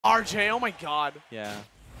RJ, oh my god. Yeah.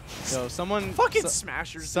 Yo, someone fucking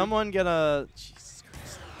smashers. Someone get a Jesus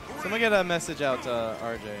Christ. Someone get a message out to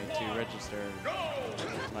RJ to register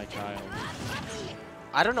my child.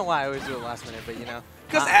 I don't know why I always do it last minute, but you know.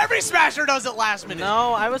 Because every Smasher does it last minute.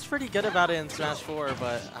 No, I was pretty good about it in Smash 4,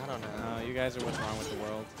 but I don't know. No, you guys are what's wrong with the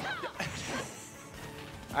world.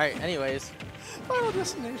 All right, anyways. Final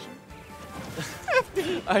Destination.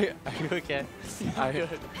 Are you okay? I'm good.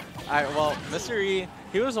 All right, well, Mr. E,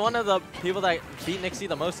 he was one of the people that beat NickC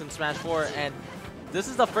the most in Smash 4, and this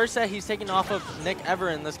is the first set he's taken off of Nick ever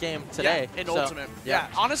in this game today. Yeah, in Ultimate. Yeah,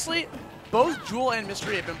 honestly, both Jewel and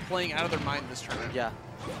Mystery have been playing out of their mind this tournament. Yeah.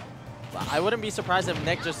 I wouldn't be surprised if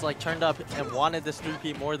Nick just like turned up and wanted this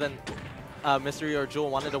 3P more than Mystery or Jewel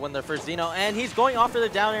wanted to win their first Xeno, and he's going off for the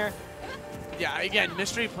down air. Yeah, again,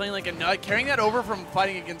 Mystery playing like a nut, carrying that over from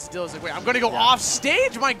fighting against Dill. Is like, wait, I'm going to go off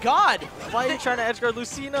stage? My god! Why are you trying to edgeguard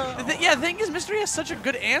Lucina? The thing is, Mystery has such a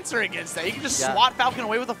good answer against that. He can just swat Falcon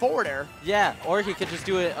away with a forward air. Yeah, or he could just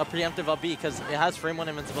do a preemptive up B because it has frame 1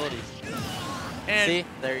 invincibility. And see?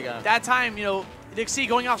 There you go. That time, you know, NickC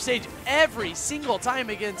going off stage every single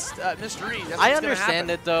time against Mystery. That's I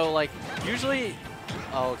understand it, though. Like, usually...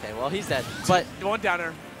 Oh, okay. Well, he's dead. But one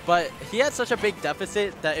downer. But he had such a big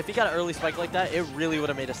deficit that if he got an early spike like that, it really would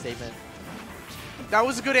have made a statement. That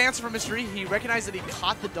was a good answer from Mystery. He recognized that he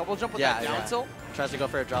caught the double jump with that down tilt. Tries to go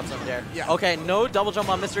for a drop zone there. Yeah. Okay, no double jump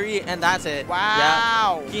on Mystery, and that's it.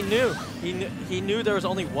 Wow. Yeah. He knew there was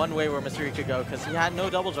only one way where Mystery could go because he had no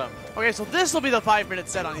double jump. Okay, so this will be the 5-minute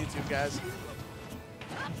set on YouTube, guys.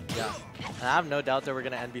 Yeah. And I have no doubt that we're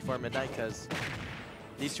going to end before midnight because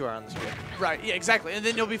these two are on the screen. Right, yeah, exactly. And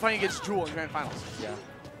then you'll be fighting against Jewel in Grand Finals. Yeah.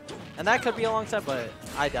 And that could be a long set, but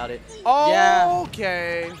I doubt it. Oh, yeah.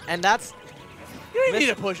 okay. And that's... You don't need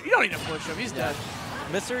to push. You don't need to push him. He's dead.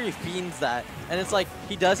 Mystery fiends that. And it's like,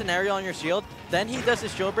 he does an aerial on your shield, then he does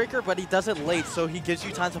his shield breaker, but he does it late, so he gives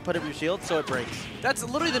you time to put up your shield, so it breaks. That's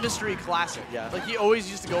literally the Mystery classic. Yeah. Like, he always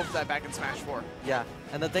used to go for that back in Smash 4. Yeah.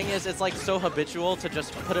 And the thing is, it's like so habitual to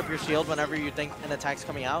just put up your shield whenever you think an attack's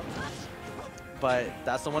coming out. But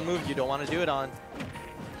that's the one move you don't want to do it on.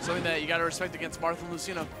 Something that you got to respect against Marth and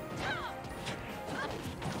Lucina.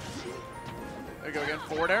 There you go again.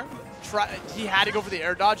 Forward air. He had to go for the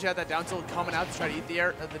air dodge. He had that down tilt coming out to try to eat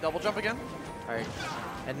the double jump again. All right.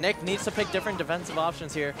 And Nick needs to pick different defensive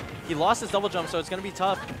options here. He lost his double jump, so it's going to be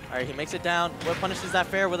tough. All right, he makes it down. What punishes that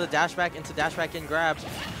fair with a dash back into dash back in grabs.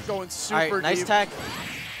 Going super deep. Nice tech.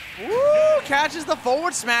 Woo! Catches the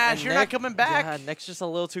forward smash. And You're Nick, not coming back. Yeah, Nick's just a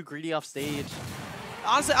little too greedy off stage.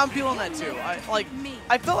 Honestly, I'm feeling that too.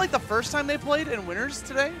 I felt like the first time they played in Winners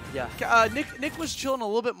today, Nick was chilling a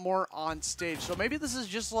little bit more on stage. So maybe this is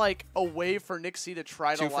just like a way for NickC to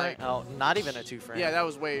try to like... Oh, not even a 2-frame. Yeah, that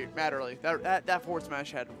was way mad early. That forward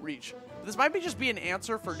smash had reach. This might be just be an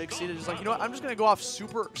answer for NickC to just like, you know what, I'm just going to go off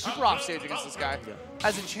super off stage against this guy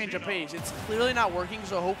as a change of pace. It's clearly not working,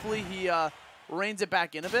 so hopefully he reins it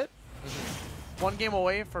back in a bit. One game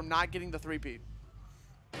away from not getting the 3-peat.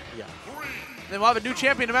 Yeah. Then we'll have a new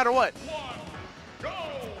champion no matter what. There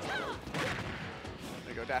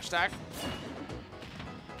you go, dash stack.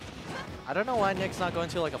 I don't know why Nick's not going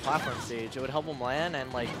to like a platform stage. It would help him land,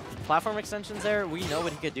 and like platform extensions there, we know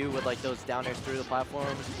what he could do with like those down airs through the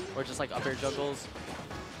platforms or just like up air juggles.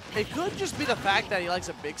 It could just be the fact that he likes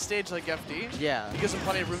a big stage like FD. Yeah. It gives him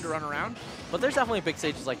plenty of room to run around. But there's definitely big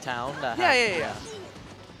stages like Town. That yeah.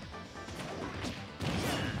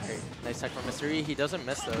 Nice tech from Mystery. He doesn't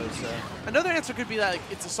miss those. So. Another answer could be that like,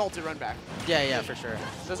 it's a salty run back. Yeah, for sure.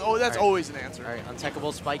 That's always an answer. All right,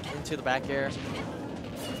 untechable spike into the back air.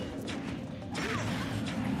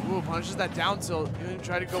 Ooh, punishes that down tilt. You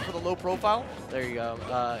try to go for the low profile. There you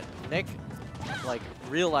go. Nick, like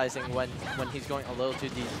realizing when he's going a little too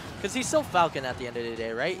deep, because he's still Falcon at the end of the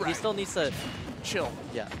day, right? He still needs to chill.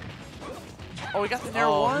 Yeah. Oh, he got the Nair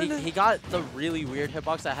 1. He got the really weird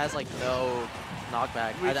hitbox that has like no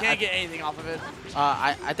knockback. We can't get anything off of it.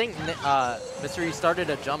 I think Mystery started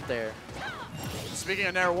a jump there. Speaking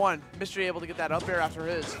of Nair 1, Mystery able to get that up air after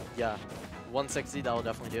his. Yeah, 160, that will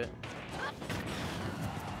definitely do it.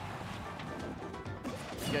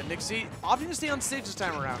 Yeah, NickC opting to stay on stage this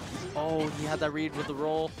time around. Oh, he had that read with the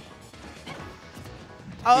roll.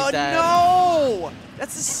 Oh, no!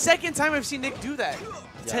 That's the second time I've seen Nick do that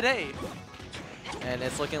today. And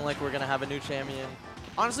it's looking like we're going to have a new champion.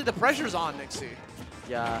 Honestly, the pressure's on NickC.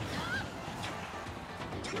 Yeah.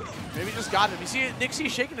 Maybe just got him. You see NickC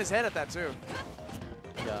shaking his head at that, too.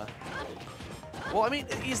 Yeah. Well, I mean,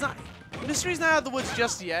 he's not... Mystery's not out of the woods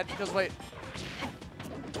just yet, because, wait...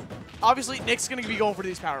 Obviously, Nick's going to be going for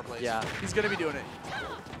these power plays. Yeah. He's going to be doing it.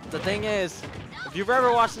 The thing is, if you've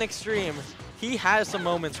ever watched Nick stream, he has some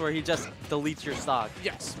moments where he just deletes your stock.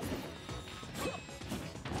 Yes.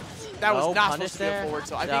 That was not supposed to be a forward,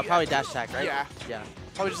 so I think probably dash attack, right? Yeah. Yeah.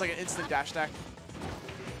 Probably just like an instant dash attack.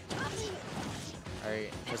 All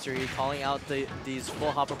right, Mr. E calling out these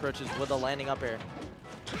full hop approaches with a landing up air.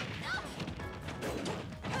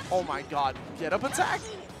 Oh my god. Get up attack.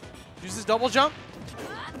 Uses double jump.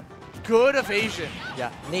 Good evasion.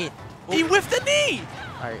 Yeah, knee. He whiffed the knee!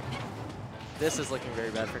 All right. This is looking very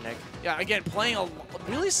bad for Nick. Yeah, again, playing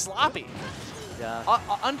really sloppy. Yeah.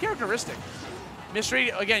 Uncharacteristic. Mystery,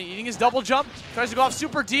 again, using his double jump, tries to go off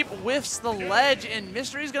super deep, whiffs the ledge, and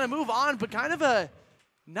Mystery's going to move on, but kind of a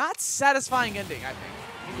not satisfying ending, I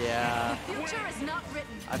think. Yeah. The future is not written.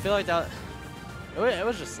 I feel like that, it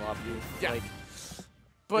was just sloppy. Yeah. Like,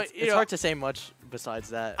 but it's hard to say much besides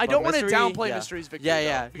that. I don't want to Mystery, downplay yeah. Mystery's victory,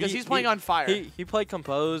 Yeah, though, because he's playing on fire. He played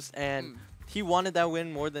composed, and he wanted that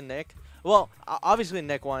win more than Nick. Well, obviously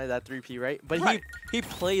Nick wanted that 3P, right? But he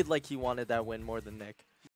played like he wanted that win more than Nick.